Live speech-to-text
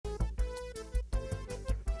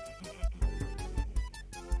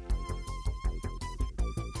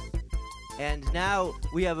And now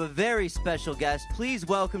we have a very special guest. Please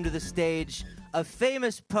welcome to the stage a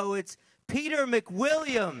famous poet, Peter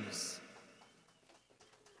McWilliams.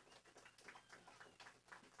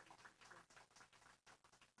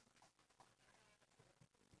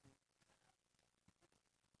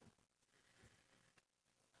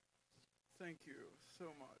 Thank you so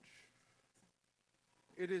much.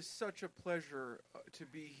 It is such a pleasure to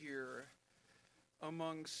be here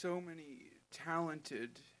among so many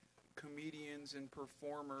talented comedians and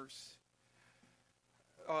performers.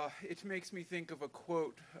 It makes me think of a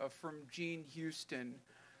quote from Jean Houston.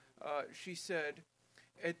 She said,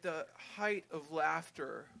 "At the height of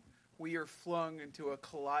laughter, we are flung into a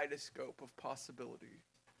kaleidoscope of possibility."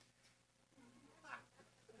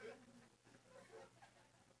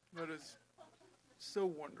 That is so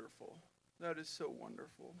wonderful. That is so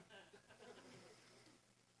wonderful.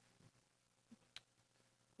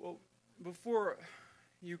 Well, before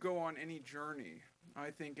you go on any journey,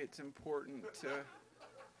 I think it's important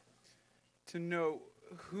to know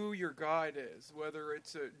who your guide is, whether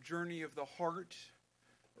it's a journey of the heart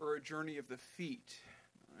or a journey of the feet.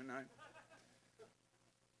 And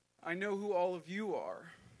I know who all of you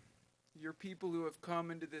are. You're people who have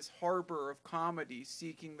come into this harbor of comedy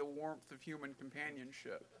seeking the warmth of human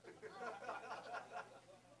companionship.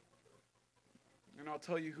 And I'll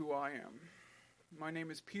tell you who I am. My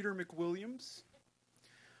name is Peter McWilliams.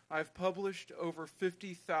 I've published over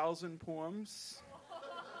 50,000 poems.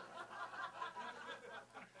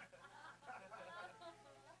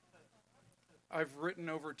 I've written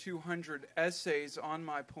over 200 essays on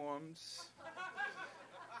my poems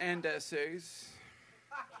and essays.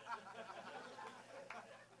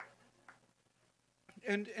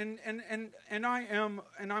 And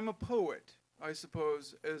I'm a poet, I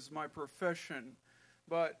suppose, as my profession,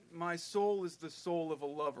 but my soul is the soul of a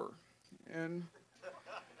lover. And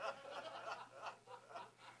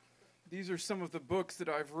these are some of the books that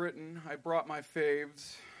I've written. I brought my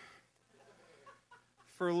faves.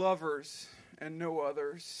 For lovers and no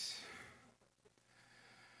others.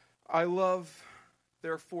 I love,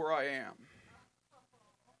 therefore I am.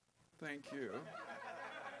 Thank you.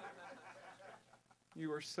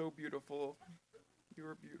 You are so beautiful. You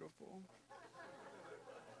are beautiful.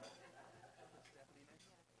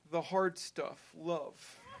 The hard stuff,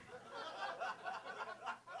 love.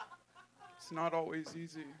 It's not always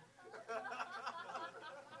easy.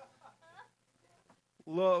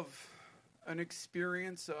 Love, an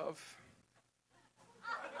experience of.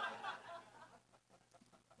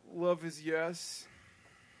 Love is yes.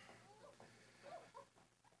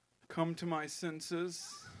 Come to my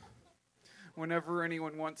senses. Whenever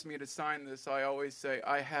anyone wants me to sign this, I always say,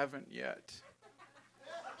 I haven't yet.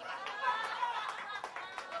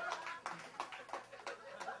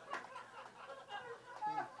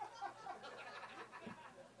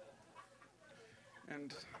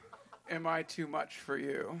 And am I too much for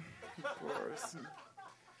you? Of course.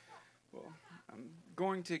 Well, I'm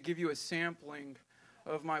going to give you a sampling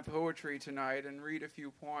of my poetry tonight and read a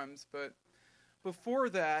few poems, but before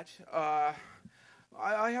that,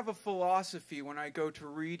 I have a philosophy when I go to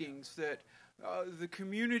readings that the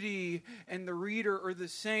community and the reader are the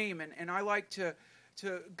same, and I like to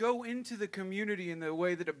go into the community in the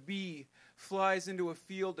way that a bee flies into a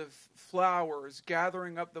field of flowers,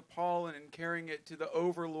 gathering up the pollen and carrying it to the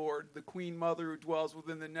overlord, the queen mother who dwells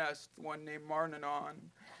within the nest, one named Marnanon.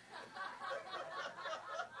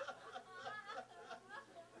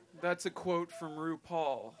 That's a quote from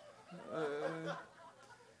RuPaul.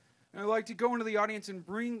 And I like to go into the audience and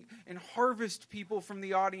bring and harvest people from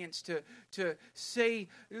the audience to say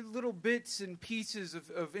little bits and pieces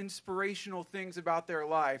of inspirational things about their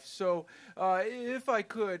life. So if I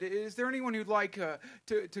could, is there anyone who'd like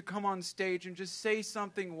to come on stage and just say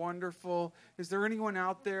something wonderful? Is there anyone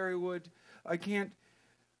out there who would? I can't.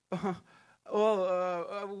 That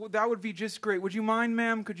would be just great. Would you mind,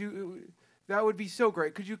 ma'am? Could you? That would be so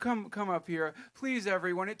great. Could you come up here? Please,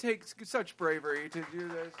 everyone. It takes such bravery to do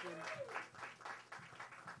this.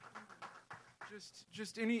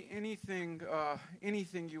 Just anything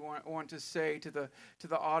you want to say to the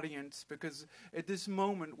audience, because at this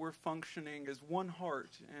moment we're functioning as one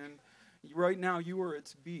heart, and right now you are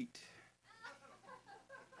its beat.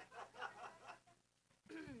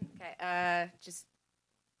 Okay. Just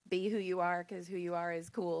be who you are, because who you are is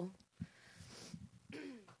cool.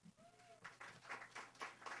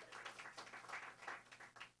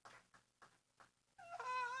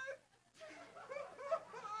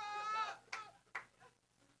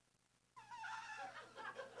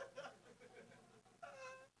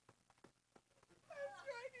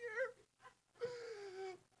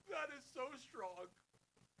 That is so strong.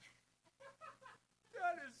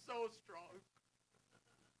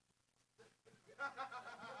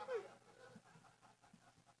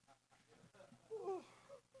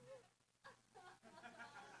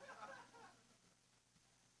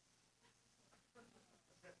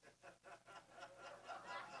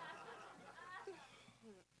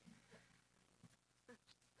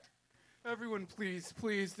 Everyone, please,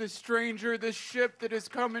 please, this stranger, this ship that has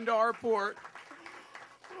come into our port.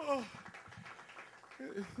 Oh,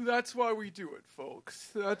 that's why we do it,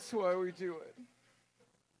 folks. That's why we do it.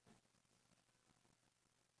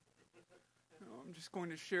 I'm just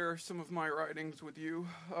going to share some of my writings with you.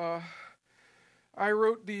 I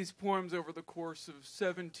wrote these poems over the course of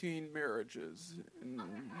 17 marriages.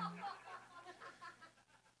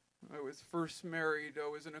 I was first married. I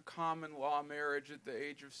was in a common law marriage at the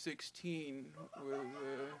age of 16 with a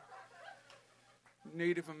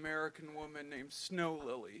Native American woman named Snow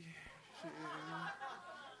Lily.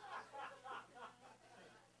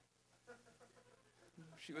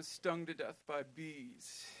 She was stung to death by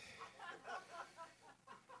bees.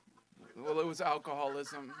 Well, it was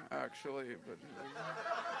alcoholism, actually,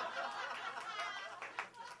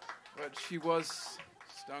 but she was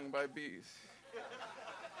stung by bees.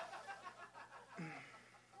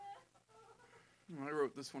 I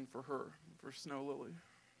wrote this one for her, for Snow Lily.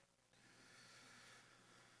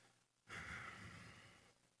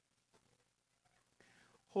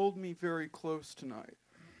 Hold me very close tonight.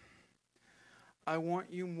 I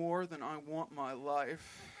want you more than I want my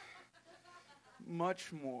life.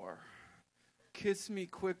 Much more. Kiss me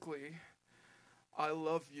quickly. I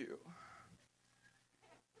love you.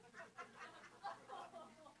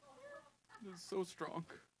 It's so strong.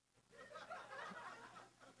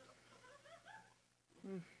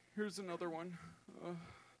 Here's another one.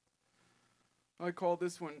 I call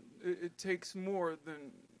this one, it takes more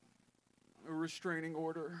than a restraining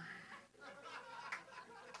order.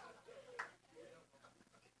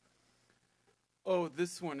 Oh,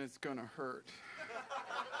 this one is gonna hurt.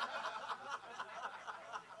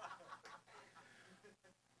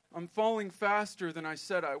 I'm falling faster than I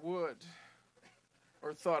said I would,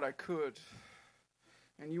 or thought I could,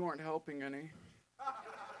 and you aren't helping any.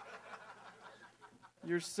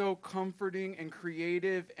 You're so comforting and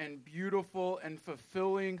creative and beautiful and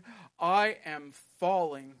fulfilling. I am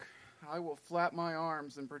falling. I will flap my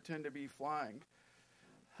arms and pretend to be flying.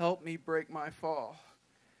 Help me break my fall.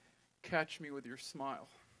 Catch me with your smile.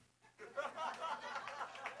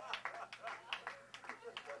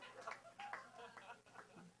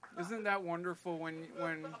 Isn't that wonderful when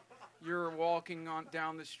you're walking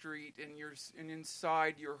down the street and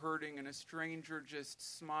inside you're hurting and a stranger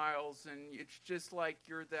just smiles and it's just like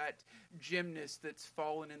you're that gymnast that's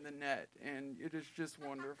fallen in the net, and it is just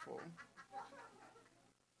wonderful.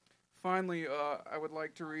 Finally, I would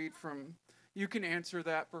like to read from, you can answer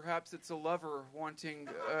that, perhaps it's a lover wanting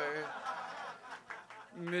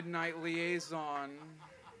a midnight liaison,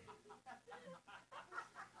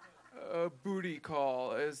 a booty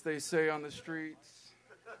call, as they say on the streets.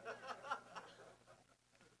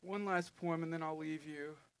 One last poem and then I'll leave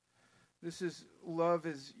you. This is Love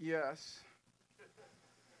is Yes.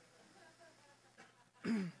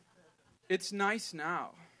 It's nice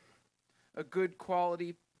now. A good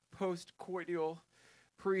quality post-coital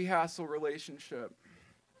pre-hassle relationship.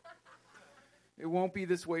 It won't be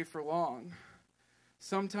this way for long.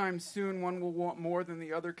 Sometime soon one will want more than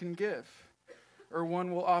the other can give, or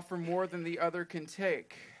one will offer more than the other can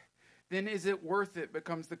take. Then is it worth it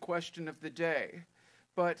becomes the question of the day.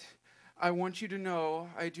 But I want you to know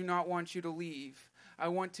I do not want you to leave. I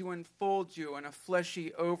want to enfold you in a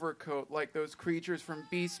fleshy overcoat like those creatures from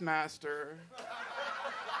Beastmaster.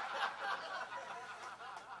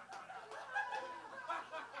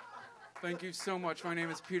 Thank you so much. My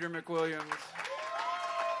name is Peter McWilliams.